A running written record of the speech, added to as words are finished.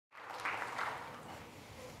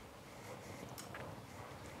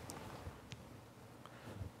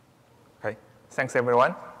Thanks,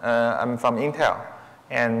 everyone. I'm from Intel,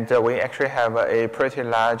 and we actually have a pretty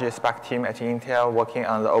large Spark team at Intel working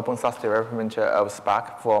on the open source development of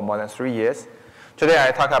Spark for more than 3 years. Today,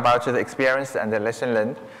 I talk about the experience and the lesson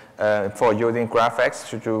learned for using GraphX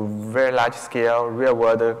to do very large-scale,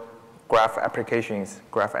 real-world graph applications,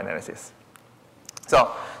 graph analysis.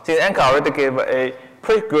 So, since Anka already gave a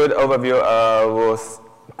pretty good overview of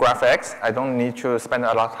GraphX, I don't need to spend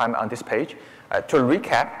a lot of time on this page. To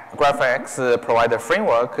recap, GraphX provides a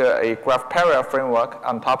framework, a graph parallel framework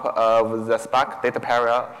on top of the Spark data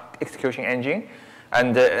parallel execution engine.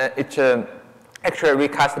 And it actually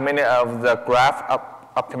recasts many of the graph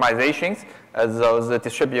optimizations, as those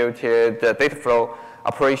distributed data flow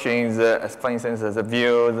operations, for instance, the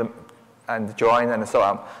views and join and so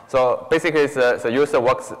on. So basically, the user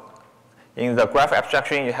works in the graph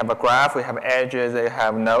abstraction. You have a graph, you have edges, you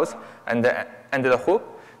have nodes, and the hook.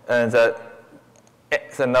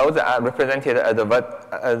 The nodes are represented as the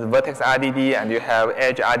vertex RDD, and you have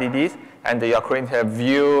edge RDDs, and you are creating a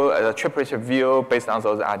view, a triplet view based on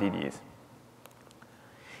those RDDs.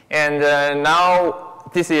 And now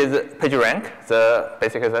this is Pagerank,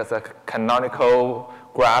 basically the canonical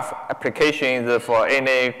graph applications for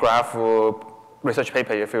any graph research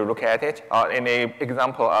paper. If you look at it, or any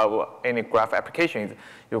example of any graph applications,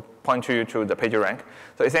 you point to the Pagerank.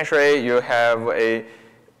 So essentially, you have a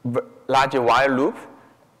large while loop.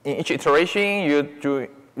 In each iteration,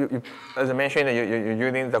 as I mentioned, you're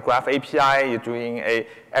using the graph API, you're doing a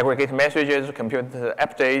aggregate messages to compute the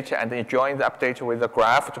update, and then you join the update with the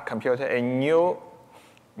graph to compute a new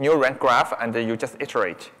rank graph, and then you just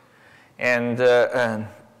iterate. And in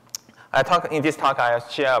this talk, I'll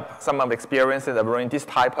share some of the experiences of running this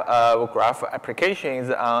type of graph applications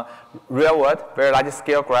on real-world, very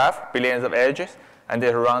large-scale graph, billions of edges, and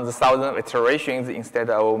it runs 1,000 iterations instead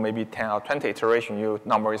of maybe 10 or 20 iterations you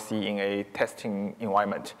normally see in a testing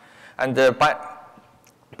environment. And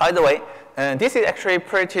by the way, this is actually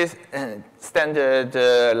pretty standard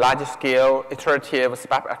large-scale iterative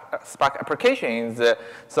Spark applications.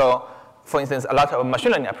 So, for instance, a lot of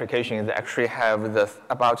machine learning applications actually have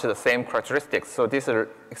about the same characteristics. So this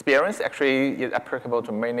experience actually is applicable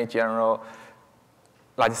to many general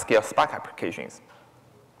large-scale Spark applications.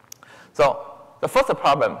 So the first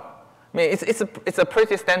problem, I mean, it's a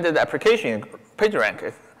pretty standard application,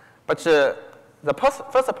 PageRank. But the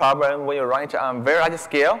first problem, when you run it on very large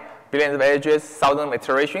scale, billions of edges, 1,000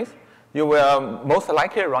 iterations, you will most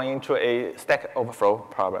likely run into a Stack Overflow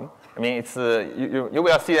problem. I mean, it's, you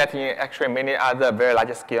will see that in actually many other very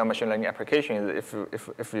large scale machine learning applications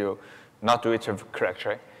if you not do it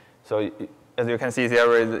correctly. So as you can see,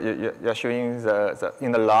 there is, you're showing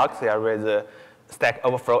in the logs, there is a Stack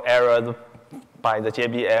Overflow errors by the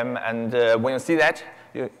JVM, and when you see that,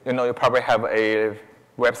 you probably have a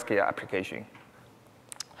web scale application.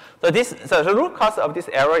 So the root cause of this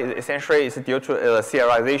error is essentially due to the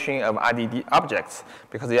serialization of RDD objects,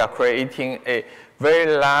 because you are creating a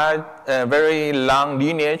very large, very long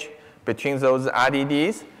lineage between those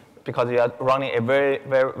RDDs, because you are running a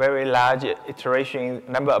very large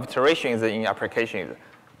number of iterations in applications.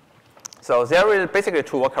 So there is basically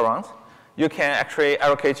two workarounds. You can actually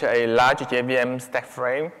allocate a large JVM stack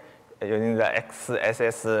frame using the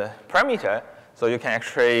XSS parameter, so you can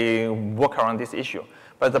actually work around this issue.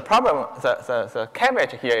 But the problem, the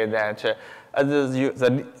caveat here is that as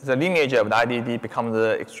the lineage of the RDD becomes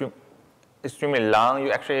extremely long,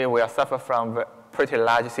 you actually will suffer from pretty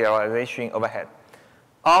large serialization overhead.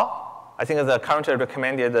 Or, I think the currently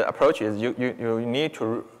recommended approach is you need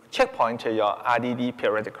to checkpoint your RDD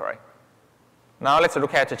periodically. Now let's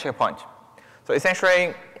look at the checkpoint. So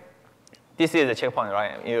essentially, this is the checkpoint,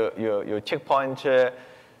 right? You checkpoint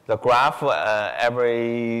the graph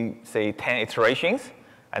every, say, 10 iterations,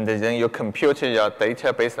 and then you compute your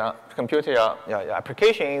data based on, your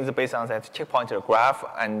applications based on that checkpoint graph,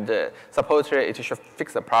 and supposedly it should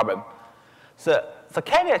fix the problem. So the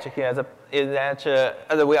caveat here is that,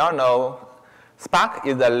 as we all know, Spark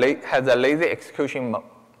has a lazy execution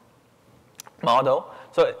model.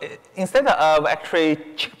 So instead of actually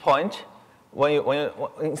checkpoint,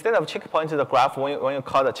 instead of checkpoint the graph, when you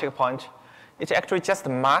call the checkpoint, it actually just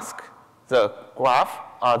masks the graph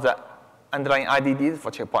or the underlying RDDs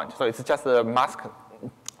for checkpoint. So it's just a mask,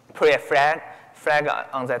 put a flag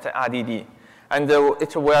on that RDD. And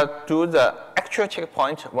it will do the actual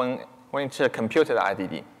checkpoint when it computes the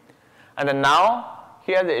RDD. And now,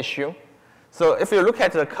 here's the issue. So if you look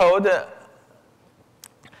at the code,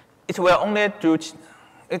 it will only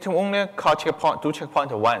call do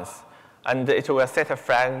checkpoint once. And it will set a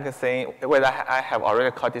flag saying whether I have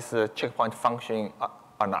already called this checkpoint function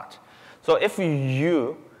or not. So if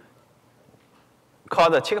you call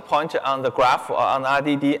the checkpoint on the graph or on the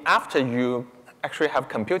RDD after you actually have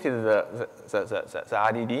computed the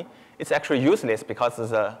RDD, it's actually useless because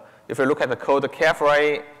if you look at the code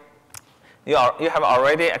carefully, you have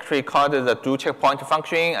already actually called the do checkpoint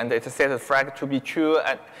function, and it set the flag to be true,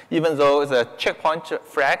 and even though the checkpoint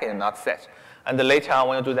flag is not set. And later on,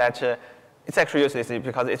 when you do that, it's actually useless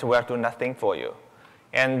because it will do nothing for you.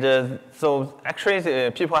 And so actually,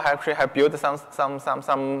 people have built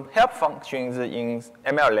some help functions in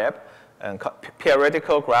ML lab,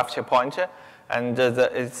 periodical graph checkpoint, and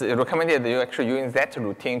it's recommended that you actually use that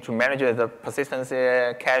routine to manage the persistency,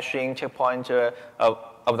 caching, checkpoint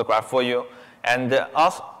of the graph for you. And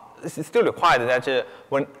also, it's still required that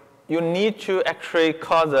when you need to actually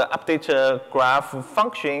call the update graph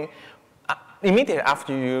function immediately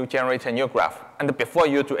after you generate a new graph and before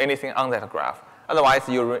you do anything on that graph. Otherwise,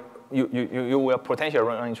 you will potentially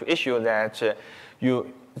run into issue that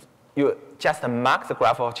you just mark the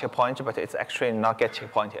graph of checkpoint, but it's actually not get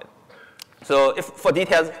checkpointed. So for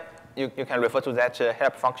details, you can refer to that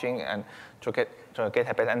help function and to get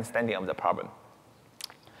a better understanding of the problem.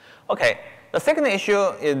 Okay, the second issue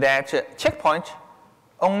is that checkpoint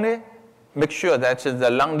only make sure that the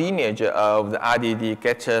long lineage of the RDD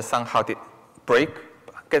gets somehow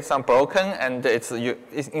gets some broken, and it's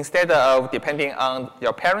instead of depending on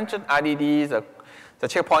your parent RDD, the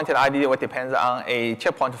checkpoint RDD will depend on a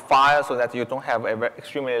checkpoint file so that you don't have a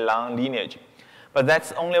extremely long lineage. But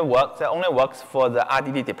that only works for the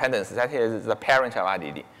RDD dependency, that is the parent of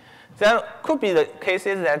RDD. There could be the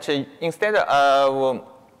cases that instead of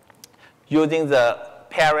using the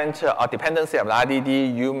parent or dependency of the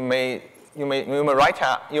RDD, you may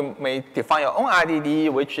define your own RDD,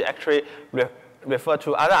 which actually refer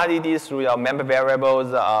to other RDDs through your member variables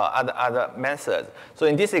or other methods. So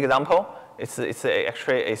in this example, it's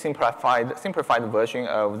actually a simplified version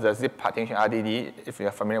of the zip partition RDD. If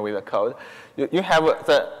you're familiar with the code, you have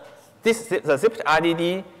the zipped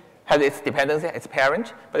RDD has its dependency, its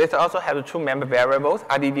parent, but it also has two member variables,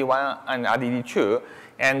 RDD1 and RDD2.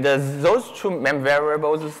 And those two member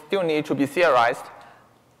variables still need to be serialized.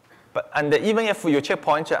 And even if you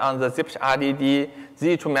checkpoint on the zipped RDD,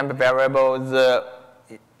 these two member variables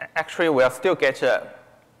actually will still get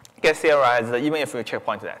serialized even if you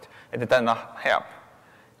checkpoint that. It does not help.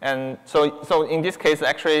 And so in this case,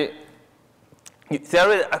 actually,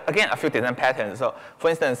 there is, again, a few design patterns. So for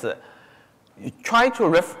instance, you try to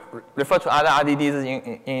refer to other RDDs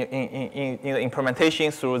in the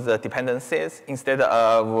implementation through the dependencies instead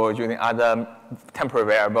of using other temporary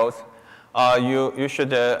variables. You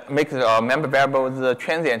should make the member variables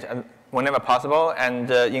transient whenever possible. And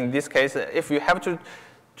in this case, if you have to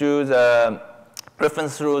do the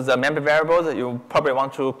reference through the member variables, you probably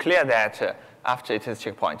want to clear that after it is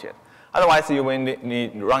checkpointed. Otherwise, you will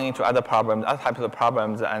run into other problems, other types of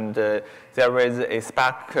problems. And there is a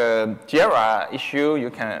Spark Jira issue. You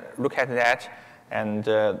can look at that. And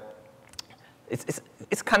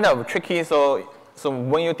it's kind of tricky. So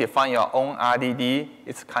when you define your own RDD,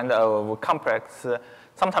 it's kind of complex.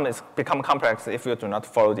 Sometimes it becomes complex if you do not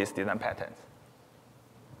follow these design patterns.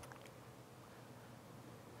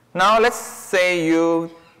 Now let's say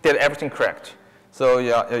you did everything correct. So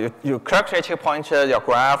you correctly checkpoint your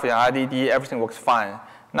graph, your RDD, everything works fine.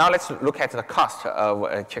 Now let's look at the cost of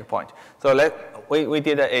a checkpoint. So we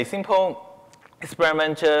did a simple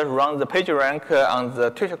experiment, run the Pagerank on the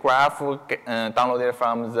Twitter graph, downloaded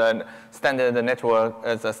from the standard network,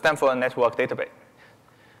 the Stanford network database.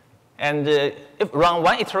 And if run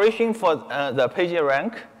one iteration for the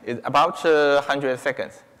Pagerank is about 100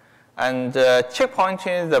 seconds. And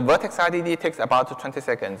checkpointing the vertex RDD takes about 20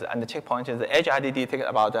 seconds, and the checkpointing the edge RDD takes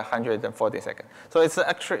about 140 seconds. So it's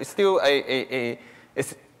actually still a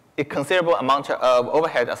considerable amount of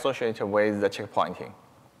overhead associated with the checkpointing.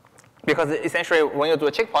 Because essentially, when you do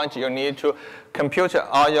a checkpoint, you need to compute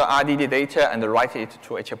all your RDD data and write it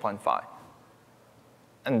to a checkpoint file.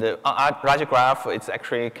 And on larger graph, it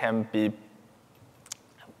actually can be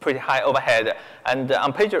pretty high overhead. And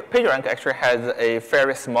on Pagerank actually has a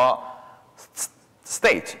very small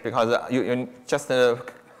state because you just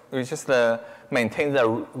maintain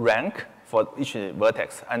the rank for each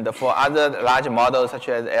vertex. And for other large models such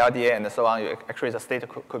as LDA and so on, actually the state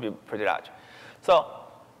could be pretty large. So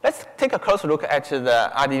let's take a close look at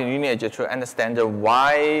the RDD lineage to understand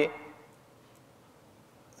why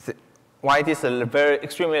this very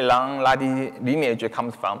extremely long RDD lineage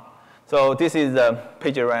comes from. So this is the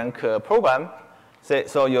Pagerank program.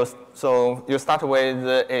 So you start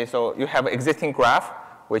with so you have an existing graph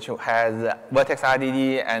which has vertex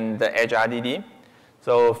RDD and the edge RDD.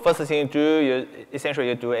 So first thing you do, essentially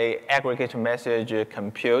you do a aggregate message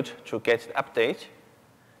compute to get the update.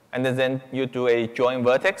 And then you do a join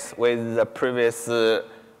vertex with the previous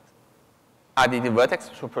RDD vertex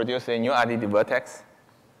to produce a new RDD vertex.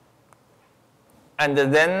 And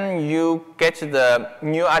then you get the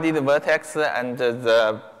new RDD vertex and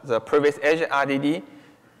the previous edge RDD,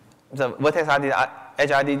 the vertex RDD, edge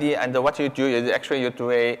RDD, and what you do is actually you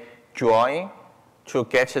do a join to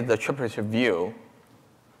get the triplet view.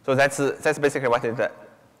 So that's basically what it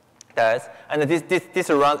does. And this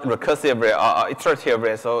runs recursively or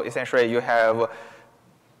iteratively. So essentially you have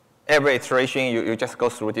every iteration, you just go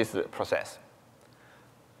through this process.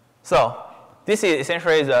 So this is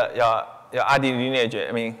essentially your RDD lineage,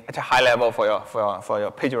 I mean, at a high level for your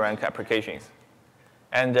Pagerank applications.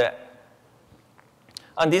 And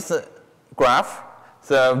on this graph,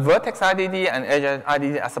 the vertex RDD and edge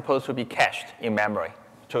RDD are supposed to be cached in memory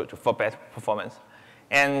for better performance.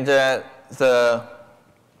 And the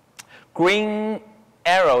green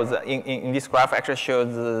arrows in this graph actually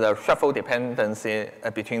shows the shuffle dependency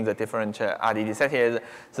between the different RDDs. That is,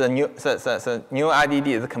 the new RDD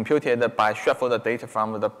is computed by shuffle the data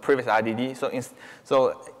from the previous RDD.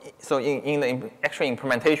 So in the actual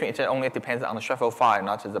implementation, it only depends on the shuffle file,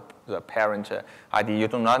 not the parent RDD. You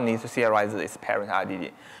do not need to serialize its parent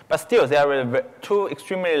RDD. But still, there are two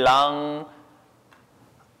extremely long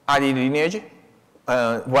RDD lineage,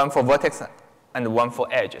 one for vertex and one for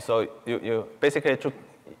edge. So you basically,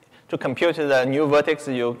 to compute the new vertex,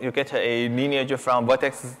 you get a lineage from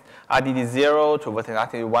vertex RDD 0 to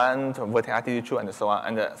vertex RDD 1 to vertex RDD 2 and so on.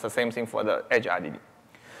 And it's the same thing for the edge RDD.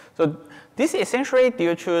 So this is essentially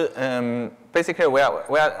due to basically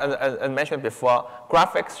as I mentioned before,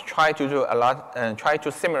 graphics try to do a lot, try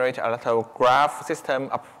to simulate a lot of graph system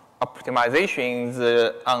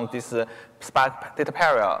optimizations on this Spark data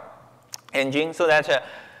parallel engine, so that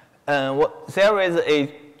there is a,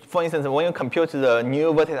 for instance, when you compute the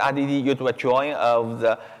new vertex RDD, you do a join of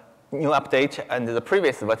the new update and the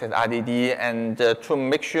previous vertex RDD, and to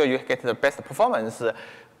make sure you get the best performance,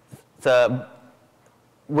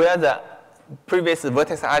 where the previous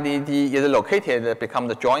vertex RDD is located become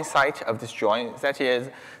the join site of this join. That is,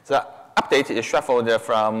 the update is shuffled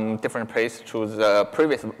from different place to the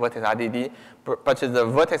previous vertex RDD, but the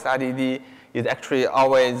vertex RDD is actually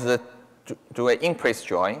always do an in-place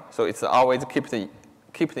join, so it's always keep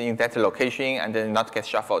it in that location and then not get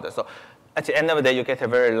shuffled. So at the end of the day, you get a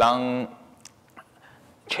very long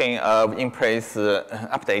chain of in-place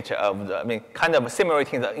update of the, I mean, kind of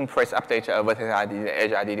simulating the in-place update of vertex RDD,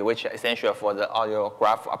 edge RDD, which is essential for the all your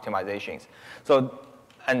graph optimizations. So,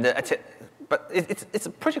 and but it's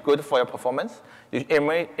pretty good for your performance. You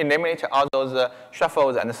eliminate all those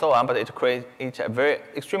shuffles and so on, but it creates a very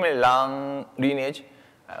extremely long lineage,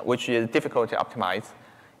 which is difficult to optimize.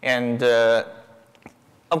 And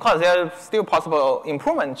of course, there are still possible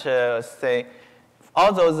improvements. Say,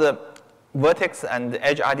 all those vertex and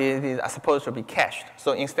edge RDDs are supposed to be cached.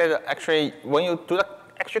 So instead, actually, when you do the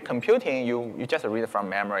actual computing, you just read from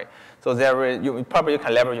memory. So you probably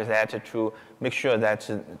can leverage that to make sure that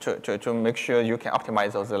to make sure you can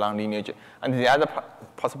optimize those long lineage. And the other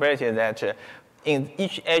possibility is that in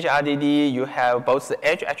each edge RDD, you have both the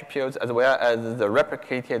edge attributes as well as the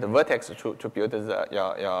replicated vertex to build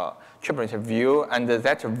your triplet view. And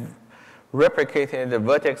that replicated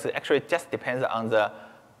vertex actually just depends on the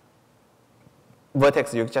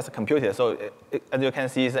vertex you just computed. So as you can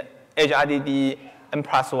see, the edge RDD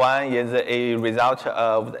n+1 is a result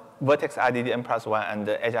of the vertex RDD n+1 and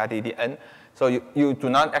the edge RDD n. So you do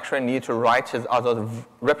not actually need to write all those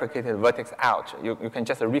replicated vertex out. You can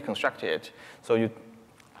just reconstruct it. So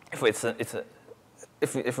if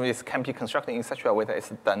it can be constructed in such a way that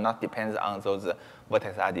it does not depend on those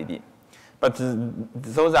vertex RDD. But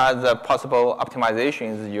those are the possible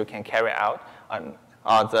optimizations you can carry out,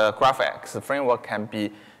 or the GraphX framework can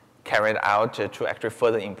be carried out to actually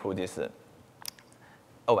further improve this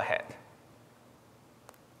overhead.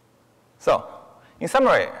 So, in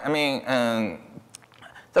summary, I mean,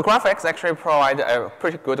 the GraphX actually provides a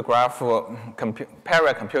pretty good graph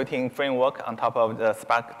parallel computing framework on top of the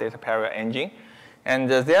Spark data parallel engine. And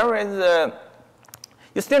there is,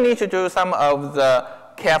 you still need to do some of the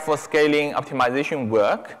careful scaling optimization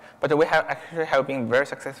work, but we have been very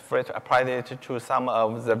successful to apply it to some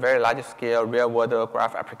of the very large scale real world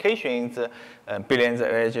graph applications, billions of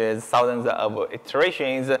edges, thousands of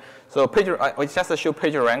iterations. So we just show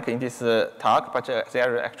Pagerank in this talk, but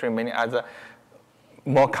there are actually many other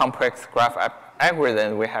more complex graph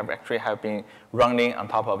algorithms we have been running on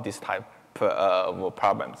top of this type of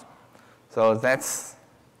problems. So that's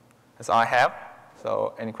all I have.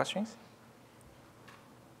 So any questions?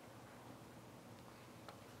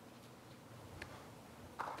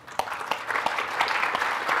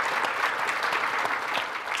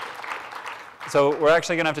 So we're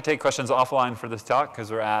actually going to have to take questions offline for this talk because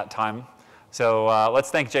we're at time. So let's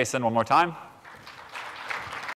thank Jason one more time.